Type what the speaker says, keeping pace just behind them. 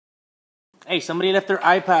Hey, somebody left their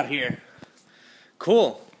iPad here.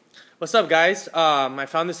 Cool. What's up, guys? I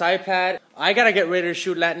found this iPad. I gotta get ready to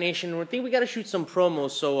shoot LatiNation. I think we gotta shoot some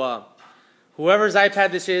promos. So, whoever's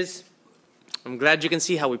iPad this is, I'm glad you can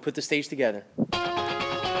see how we put the stage together.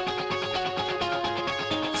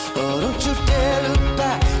 Oh, don't you dare look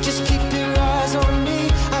back. Just keep your eyes on me.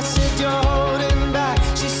 I said you're holding back.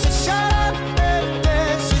 She said, shut up and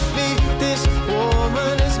dance with me. This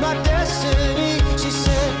woman is my destiny. She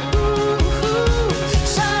said, ooh,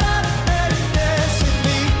 shut up and dance with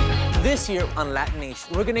me. This year on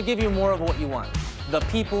LatiNation, we're gonna give you more of what you want. The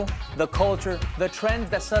people, the culture, the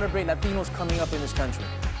trends that celebrate Latinos coming up in this country.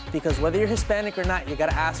 Because whether you're Hispanic or not, you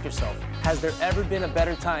gotta ask yourself, has there ever been a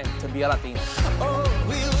better time to be a Latino? Oh,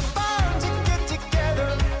 we'll bound to get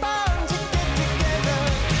together, bound to get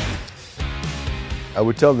together. I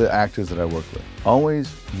would tell the actors that I work with,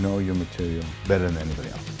 always know your material better than anybody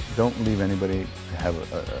else. Don't leave anybody to have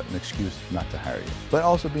an excuse not to hire you. But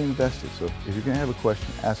also be invested. So if you're gonna have a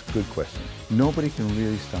question, ask good questions. Nobody can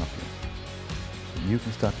really stop you. You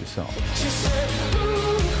can stop yourself. She said,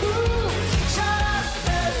 ooh, shut up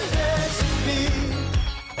and dance with me.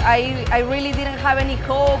 I really didn't have any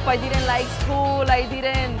hope. I didn't like school.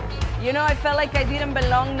 I felt like I didn't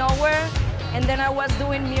belong nowhere. And then I was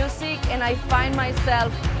doing music and I find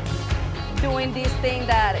myself doing this thing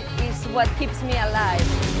that is what keeps me alive.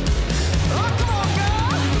 Oh, come on,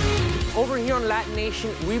 girl. Over here on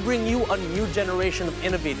LatiNation, we bring you a new generation of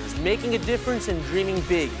innovators, making a difference and dreaming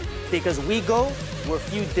big. Because we go where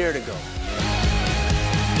few dare to go.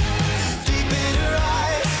 Deep in her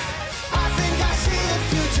eyes, I think I see a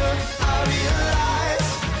future. I realize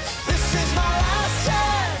this is my last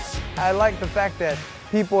chance. I like the fact that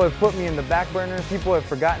people have put me in the back burner, people have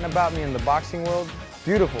forgotten about me in the boxing world.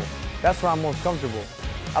 Beautiful. That's where I'm most comfortable.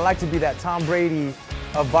 I like to be that Tom Brady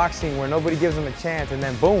of boxing where nobody gives him a chance and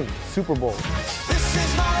then boom, Super Bowl. This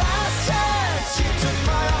is my last chance. She took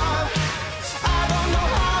my arm. I don't know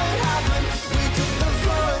how it happened. We took the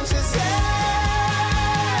floor and she said,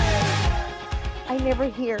 I never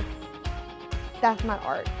hear, that's not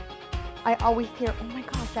art. I always hear, oh my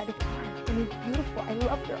gosh, that is art, and it's beautiful, I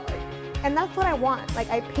love your art. And that's what I want.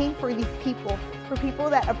 Like, I paint for these people, for people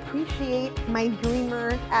that appreciate my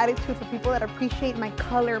dreamer attitude, for people that appreciate my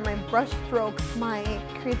color, my brush strokes, my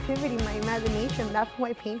creativity, my imagination. That's who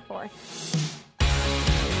I paint for.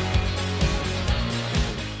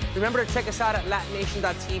 Remember to check us out at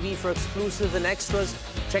LatiNation.tv for exclusives and extras.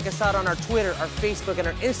 Check us out on our Twitter, our Facebook, and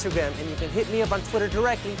our Instagram. And you can hit me up on Twitter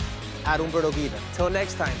directly at Humberto Guida. Till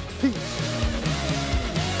next time, peace.